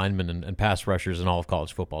defensive linemen and pass rushers in all of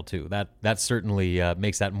college football, too. That certainly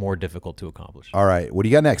makes that more difficult to accomplish. All right. What do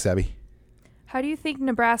you got next, Abby? How do you think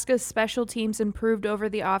Nebraska's special teams improved over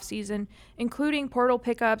the offseason, including portal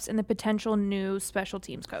pickups and the potential new special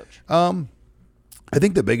teams coach? I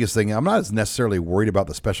think the biggest thing, I'm not as necessarily worried about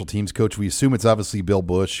the special teams coach. We assume it's obviously Bill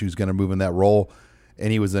Bush who's going to move in that role,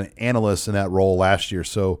 and he was an analyst in that role last year.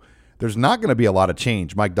 So there's not going to be a lot of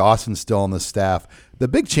change. Mike Dawson's still on the staff. The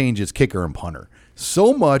big change is kicker and punter.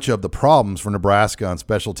 So much of the problems for Nebraska on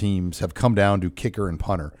special teams have come down to kicker and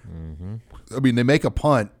punter. Mm-hmm. I mean, they make a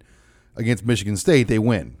punt against Michigan State, they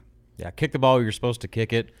win. Yeah, kick the ball where you're supposed to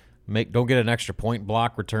kick it. Don't get an extra point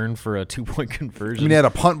block return for a 2-point conversion. I mean, they had a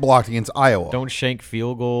punt blocked against Iowa. Don't shank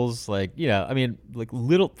field goals. Like, I mean, like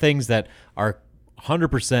little things that are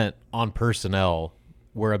 100% on personnel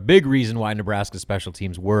were a big reason why Nebraska's special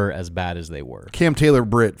teams were as bad as they were. Cam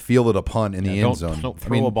Taylor-Britt fielded a punt in the end zone. Don't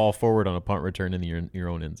throw a ball forward on a punt return in your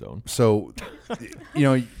own end zone. So,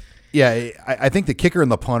 I think the kicker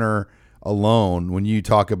and the punter alone, when you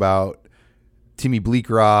talk about Timmy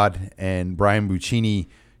Bleekrod and Brian Buccini,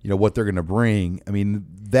 what they're going to bring, I mean,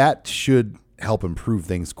 that should help improve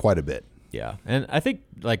things quite a bit. Yeah, and I think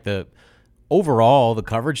like overall, the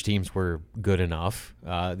coverage teams were good enough.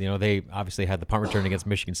 They obviously had the punt return against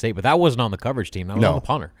Michigan State, but that wasn't on the coverage team. That was on the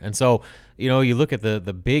punter. And so, you look at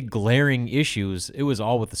the big glaring issues, it was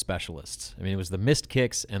all with the specialists. I mean, it was the missed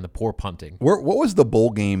kicks and the poor punting. What was the bowl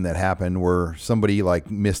game that happened where somebody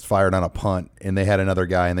misfired on a punt and they had another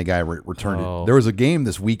guy and the guy returned it? There was a game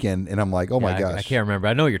this weekend, and I'm like, my gosh. I can't remember.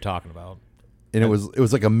 I know what you're talking about. And it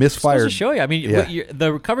was like a misfire. To show you, I mean,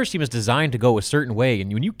 the coverage team is designed to go a certain way,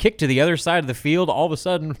 and when you kick to the other side of the field, all of a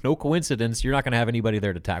sudden, no coincidence, you're not going to have anybody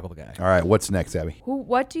there to tackle the guy. All right, what's next, Abby?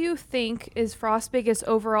 What do you think is Frost's biggest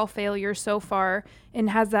overall failure so far, and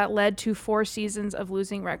has that led to 4 seasons of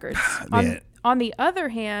losing records? On the other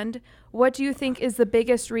hand, what do you think is the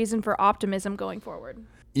biggest reason for optimism going forward?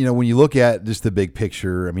 When you look at just the big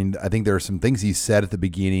picture, I mean, I think there are some things he said at the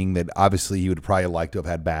beginning that obviously he would probably like to have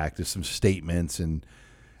had back. Just some statements and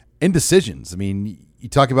decisions. I mean, you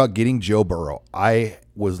talk about getting Joe Burrow. I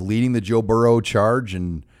was leading the Joe Burrow charge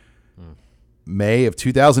in May of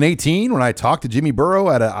 2018 when I talked to Jimmy Burrow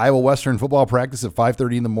at an Iowa Western football practice at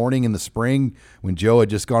 5:30 in the morning in the spring when Joe had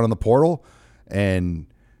just gone in the portal, and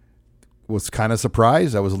was kind of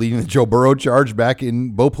surprised. I was leading the Joe Burrow charge back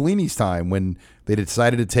in Bo Pelini's time when they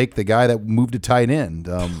decided to take the guy that moved to tight end.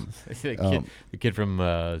 The kid from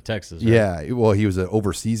Texas. Right? Yeah, well, he was an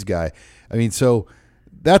overseas guy. I mean, so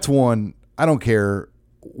that's one. I don't care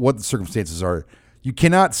what the circumstances are. You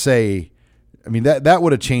cannot say, I mean, that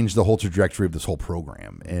would have changed the whole trajectory of this whole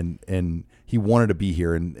program. And he wanted to be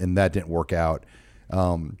here, and that didn't work out.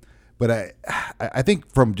 But I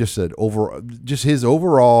think from just his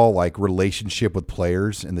overall like relationship with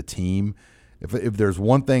players and the team, if there's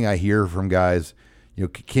one thing I hear from guys,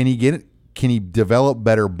 can he develop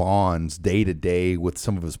better bonds day to day with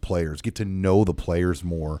some of his players, get to know the players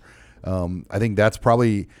more? I think that's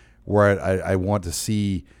probably where I want to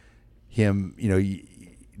see him,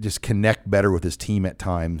 just connect better with his team at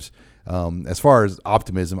times. As far as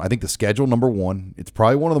optimism, I think the schedule, number one, it's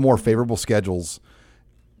probably one of the more favorable schedules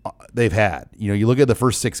they've had. You look at the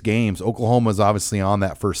first 6 games, Oklahoma's obviously on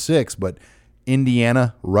that first 6, but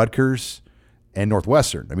Indiana, Rutgers, and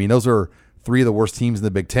Northwestern. I mean, those are 3 of the worst teams in the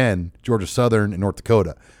Big Ten, Georgia Southern and North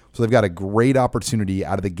Dakota. So they've got a great opportunity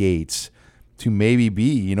out of the gates maybe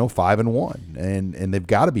be 5-1, and they've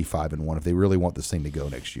got to be 5-1 if they really want this thing to go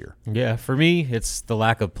next year. Yeah, for me, it's the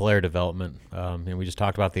lack of player development. And we just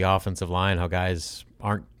talked about the offensive line, how guys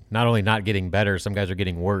aren't not only not getting better, some guys are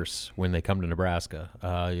getting worse when they come to Nebraska.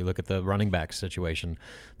 You look at the running back situation,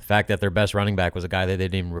 the fact that their best running back was a guy that they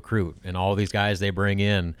didn't even recruit, and all these guys they bring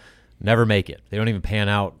in never make it. They don't even pan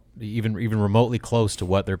out even remotely close to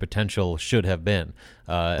what their potential should have been.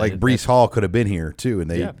 Like Breece Hall could have been here too,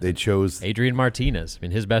 and they chose Adrian Martinez. I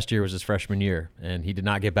mean, his best year was his freshman year, and he did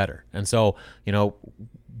not get better. And so,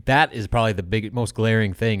 that is probably the most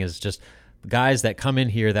glaring thing is just guys that come in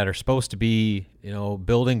here that are supposed to be,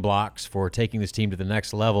 building blocks for taking this team to the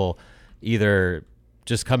next level, either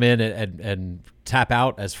just come in and tap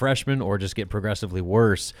out as freshmen or just get progressively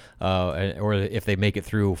worse, or if they make it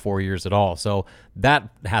through 4 years at all. So that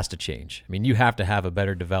has to change. I mean, you have to have a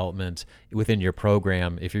better development within your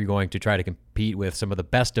program if you're going to try to compete with some of the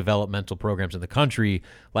best developmental programs in the country,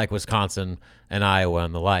 like Wisconsin and Iowa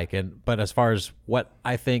and the like. But as far as what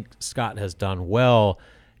I think Scott has done well,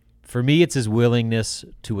 for me, it's his willingness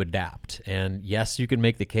to adapt. And yes, you can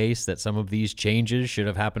make the case that some of these changes should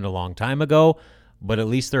have happened a long time ago, but at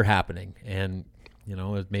least they're happening. And,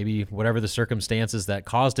 maybe whatever the circumstances that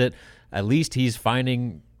caused it, at least he's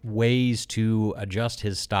finding ways to adjust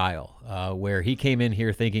his style, where he came in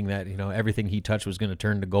here thinking that, everything he touched was going to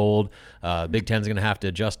turn to gold. Big Ten's going to have to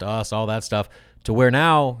adjust to us, all that stuff, to where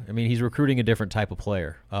now, he's recruiting a different type of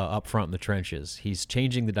player up front in the trenches. He's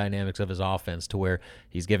changing the dynamics of his offense to where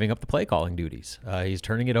he's giving up the play calling duties. He's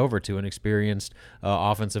turning it over to an experienced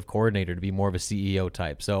offensive coordinator to be more of a CEO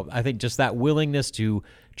type. So I think just that willingness to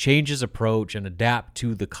change his approach and adapt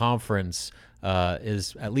to the conference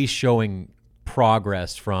is at least showing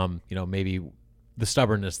progress from, maybe the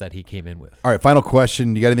stubbornness that he came in with. All right, final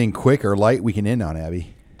question. You got anything quick or light we can end on,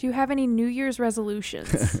 Abby? Do you have any New Year's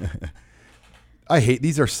resolutions? I hate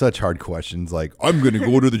these are such hard questions. Like, I'm going to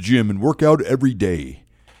go to the gym and work out every day.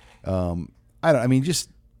 Just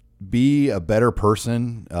be a better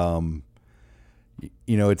person.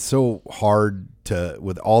 It's so hard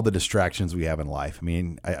with all the distractions we have in life.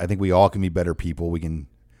 I think we all can be better people. We can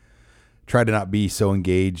try to not be so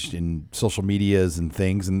engaged in social medias and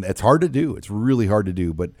things. And it's hard to do. It's really hard to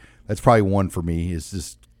do. But that's probably one for me is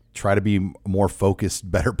just try to be a more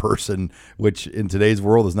focused, better person, which in today's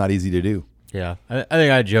world is not easy to do. Yeah, I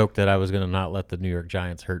think I joked that I was going to not let the New York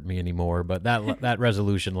Giants hurt me anymore, but that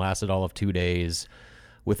resolution lasted all of 2 days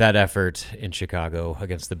with that effort in Chicago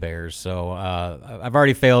against the Bears. So I've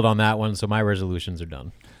already failed on that one, so my resolutions are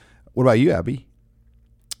done. What about you, Abby?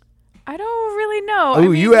 I don't really know.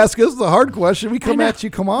 Oh, you ask us the hard question. We come at you.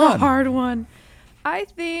 Come on. The hard one. I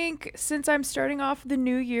think since I'm starting off the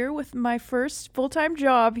new year with my first full-time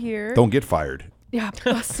job here. Don't get fired. Yeah,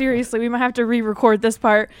 seriously, we might have to re-record this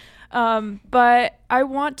part. But I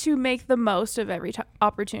want to make the most of every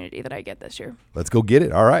opportunity that I get this year. Let's go get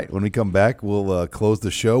it. All right. When we come back, we'll close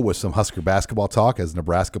the show with some Husker basketball talk as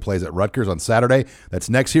Nebraska plays at Rutgers on Saturday. That's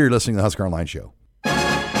next here. You're listening to the Husker Online Show.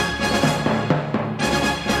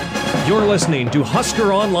 You're listening to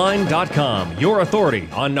HuskerOnline.com, your authority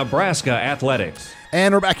on Nebraska athletics.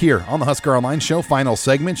 And we're back here on the Husker Online Show. Final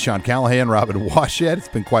segment. Sean Callahan, Robin WashutLearn. It's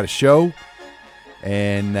been quite a show.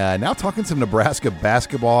 And now talking some Nebraska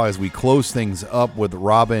basketball as we close things up with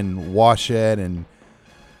Robin WashutLearn. And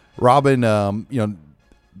Robin,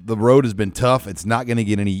 the road has been tough. It's not going to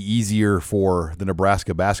get any easier for the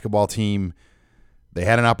Nebraska basketball team. They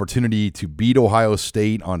had an opportunity to beat Ohio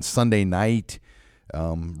State on Sunday night.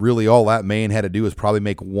 Really all that man had to do is probably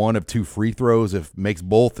make one of two free throws. If makes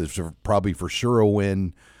both, it's probably for sure a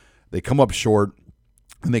win. They come up short,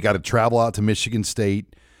 and they got to travel out to Michigan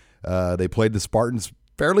State. They played the Spartans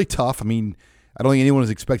fairly tough. I don't think anyone was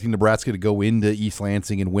expecting Nebraska to go into East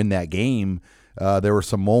Lansing and win that game. There were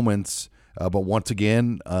some moments, but once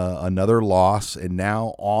again, another loss, and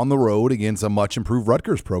now on the road against a much improved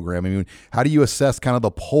Rutgers program. How do you assess kind of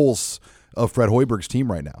the pulse of Fred Hoiberg's team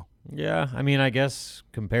right now? Yeah, I guess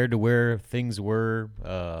compared to where things were,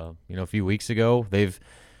 a few weeks ago,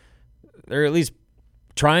 they're at least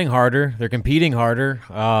trying harder, they're competing harder,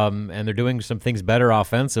 and they're doing some things better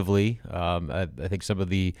offensively. I think some of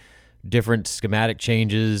the different schematic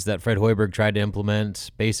changes that Fred Hoiberg tried to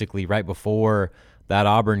implement basically right before that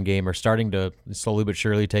Auburn game are starting to slowly but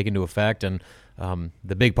surely take into effect. And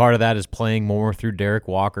the big part of that is playing more through Derek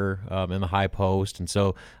Walker in the high post. And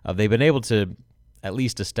so they've been able to at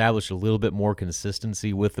least establish a little bit more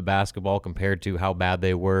consistency with the basketball compared to how bad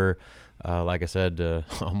they were, like I said, a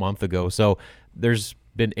month ago. So there's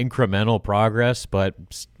been incremental progress, but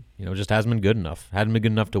just hasn't been good enough. Hadn't been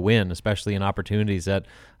good enough to win, especially in opportunities that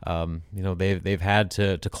they've had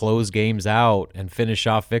to close games out and finish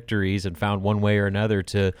off victories and found one way or another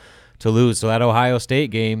to lose. So that Ohio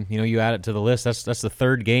State game, you add it to the list. That's the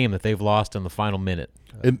third game that they've lost in the final minute.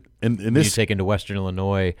 And this, you take into Western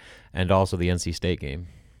Illinois and also the NC State game.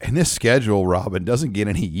 And this schedule, Robin, doesn't get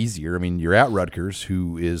any easier. I mean, you're at Rutgers,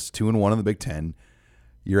 who is 2-1 in the Big Ten.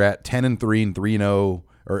 You're at 10-3 and 3-0.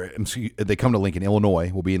 Or they come to Lincoln,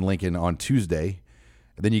 Illinois. Will be in Lincoln on Tuesday.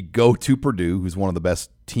 And then you go to Purdue, who's one of the best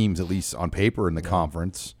teams, at least on paper, in the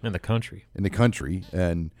conference. In the country.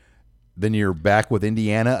 And then you're back with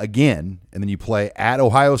Indiana again. And then you play at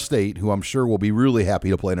Ohio State, who I'm sure will be really happy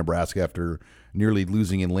to play Nebraska after nearly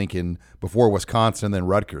losing in Lincoln before Wisconsin and then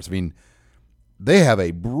Rutgers. I mean, they have a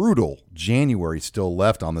brutal January still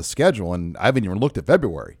left on the schedule, and I haven't even looked at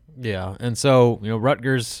February. Yeah, and so,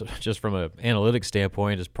 Rutgers, just from an analytics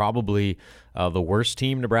standpoint, is probably the worst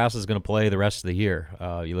team Nebraska is going to play the rest of the year.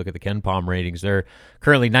 You look at the KenPom ratings; they're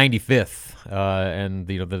currently 95th, and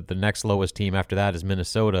the next lowest team after that is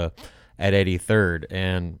Minnesota at 83rd.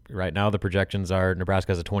 And right now, the projections are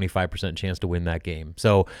Nebraska has a 25% chance to win that game.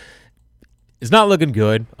 So it's not looking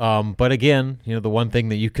good, but again, the one thing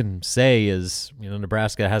that you can say is,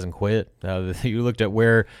 Nebraska hasn't quit. You looked at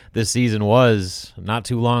where this season was not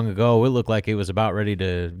too long ago. It looked like it was about ready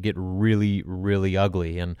to get really, really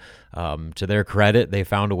ugly. And to their credit, they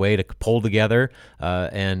found a way to pull together.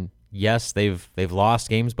 And yes, they've lost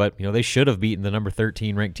games, but they should have beaten the number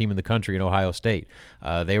 13 ranked team in the country in Ohio State.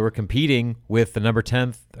 They were competing with the number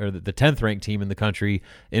 10th or the 10th ranked team in the country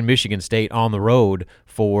in Michigan State on the road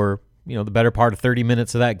for the better part of 30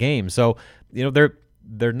 minutes of that game. So,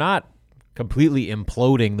 they're not completely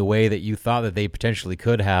imploding the way that you thought that they potentially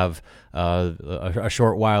could have a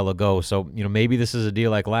short while ago. So, maybe this is a deal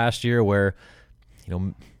like last year where,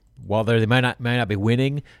 while they might not be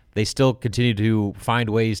winning, they still continue to find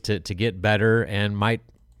ways to get better and might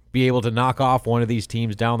be able to knock off one of these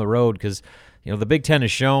teams down the road because, the Big Ten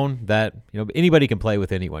has shown that, anybody can play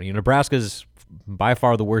with anyone. Nebraska's by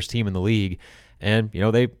far the worst team in the league, and,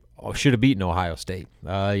 they should have beaten Ohio State.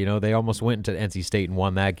 They almost went into NC State and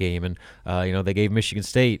won that game, and they gave Michigan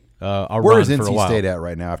State a run for a while. Where is NC State at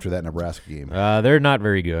right now after that Nebraska game? They're not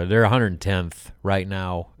very good. They're 110th right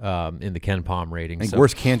now in the KenPom rating. And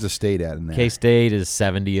where's Kansas State at in that? K-State is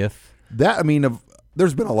 70th.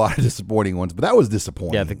 There's been a lot of disappointing ones, but that was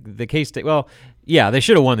disappointing. Yeah, the K-State. Well, yeah, they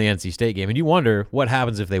should have won the NC State game, and you wonder what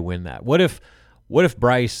happens if they win that. What if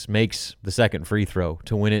Bryce makes the second free throw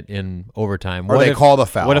to win it in overtime? Or they call the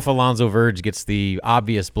foul. What if Alonzo Verge gets the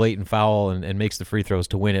obvious blatant foul and makes the free throws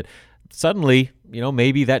to win it? Suddenly,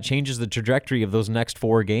 maybe that changes the trajectory of those next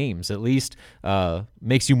four games. At least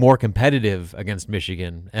makes you more competitive against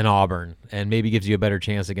Michigan and Auburn, and maybe gives you a better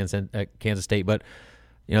chance against Kansas State. But,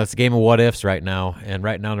 it's a game of what-ifs right now. And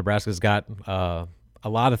right now Nebraska's got a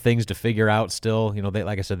lot of things to figure out still.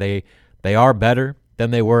 Like I said, they are better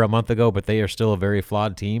than they were a month ago, but they are still a very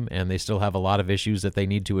flawed team, and they still have a lot of issues that they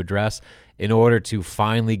need to address in order to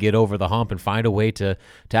finally get over the hump and find a way to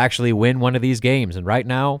actually win one of these games. And right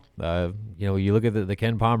now, you look at the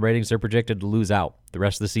KenPom ratings, they're projected to lose out the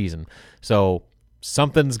rest of the season. So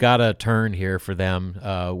something's got to turn here for them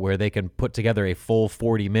where they can put together a full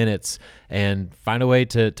 40 minutes and find a way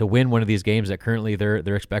to win one of these games that currently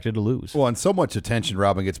they're expected to lose. Well, and so much attention,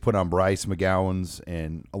 Robin, gets put on Bryce McGowan's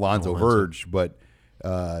and Alonzo Verge, but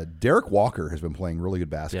Derek Walker has been playing really good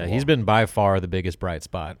basketball. Yeah, he's been by far the biggest bright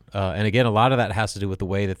spot. And again, a lot of that has to do with the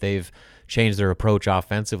way that they've changed their approach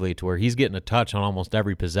offensively to where he's getting a touch on almost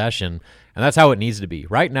every possession, and that's how it needs to be.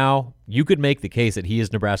 Right now, you could make the case that he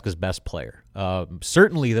is Nebraska's best player,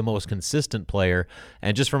 certainly the most consistent player,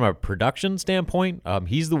 and just from a production standpoint,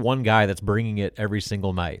 he's the one guy that's bringing it every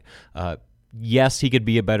single night. Yes, he could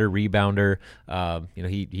be a better rebounder.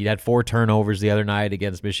 He had 4 turnovers the other night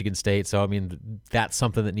against Michigan State, so that's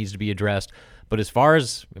something that needs to be addressed. But as far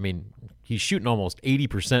as he's shooting almost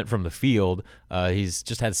 80% from the field. He's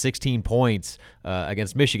just had 16 points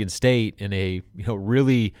against Michigan State in a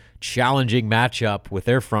really challenging matchup with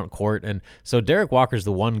their front court. And so Derek Walker's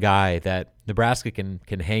the one guy that Nebraska can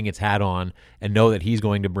hang its hat on and know that he's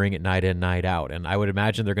going to bring it night in, night out. And I would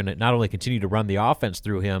imagine they're going to not only continue to run the offense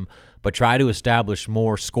through him, but try to establish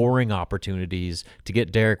more scoring opportunities to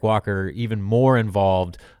get Derek Walker even more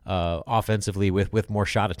involved offensively with more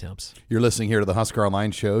shot attempts. You're listening here to the Husker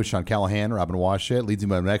Online Show. Sean Callahan, Robin WashutLearn. Leads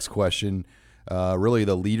me to my next question. Really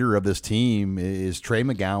the leader of this team is Trey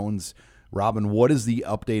McGowan's. Robin, what is the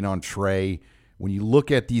update on Trey? When you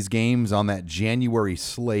look at these games on that January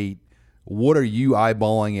slate, what are you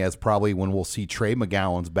eyeballing as probably when we'll see Trey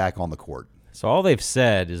McGowan's back on the court? So all they've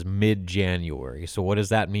said is mid-January. So what does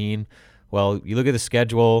that mean? Well, you look at the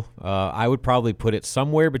schedule, I would probably put it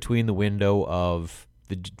somewhere between the window of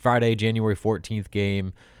the Friday, January 14th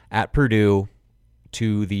game at Purdue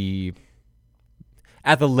to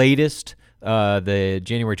at the latest, the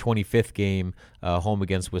January 25th game home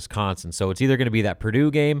against Wisconsin. So it's either going to be that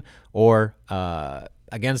Purdue game or home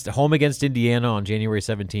against Indiana on January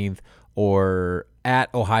 17th or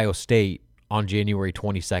at Ohio State on January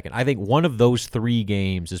 22nd. I think one of those three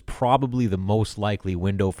games is probably the most likely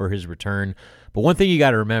window for his return. But one thing you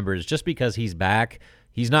got to remember is just because he's back,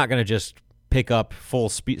 he's not going to just pick up full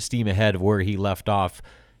steam ahead of where he left off.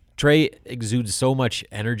 Trey exudes so much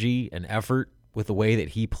energy and effort with the way that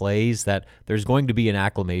he plays that there's going to be an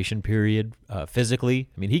acclimation period physically.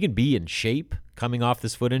 I mean, he can be in shape coming off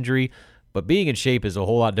this foot injury, but being in shape is a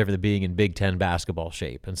whole lot different than being in Big Ten basketball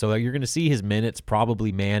shape. And so you're going to see his minutes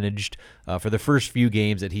probably managed for the first few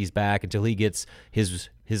games that he's back until he gets his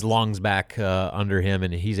lungs back under him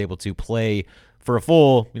and he's able to play for a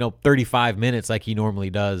full 35 minutes like he normally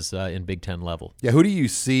does in Big Ten level. Yeah, who do you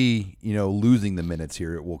see losing the minutes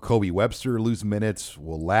here? Will Kobe Webster lose minutes?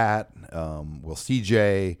 Will Lat? Will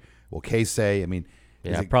CJ? Will Casey? I mean,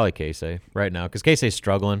 yeah, probably Casey right now because Casey's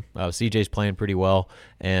struggling. CJ's playing pretty well,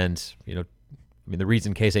 and the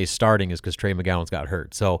reason Casey's starting is because Trey McGowan's got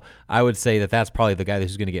hurt. So I would say that's probably the guy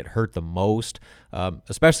who's going to get hurt the most,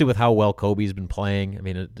 especially with how well Kobe's been playing. I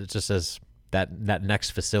mean, it just says that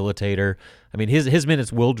next facilitator. I mean, his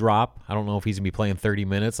minutes will drop. I don't know if he's going to be playing 30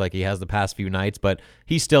 minutes like he has the past few nights, but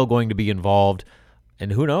he's still going to be involved.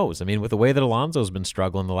 And who knows? I mean, with the way that Alonzo's been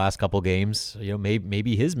struggling the last couple games,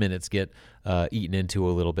 maybe his minutes get eaten into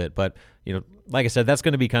a little bit. But like I said, that's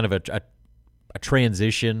going to be kind of a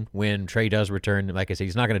transition when Trey does return. Like I said,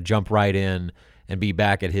 he's not going to jump right in and be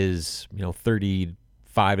back at his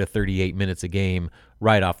 35 to 38 minutes a game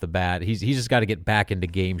right off the bat. He's just got to get back into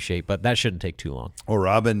game shape, but that shouldn't take too long. Well,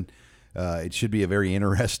 Robin, it should be a very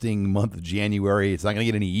interesting month of January. It's not going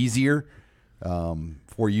to get any easier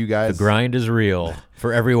for you guys. The grind is real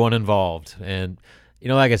for everyone involved. And,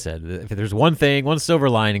 like I said, if there's one silver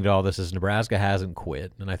lining to all this is Nebraska hasn't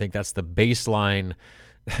quit. And I think that's the baseline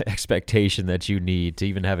expectation that you need to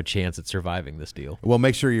even have a chance at surviving this deal. Well,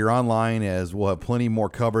 make sure you're online as we'll have plenty more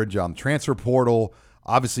coverage on the transfer portal.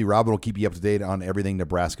 Obviously, Robin will keep you up to date on everything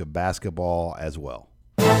Nebraska basketball as well.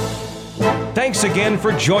 Thanks again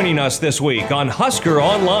for joining us this week on Husker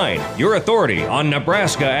Online, your authority on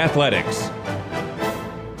Nebraska athletics.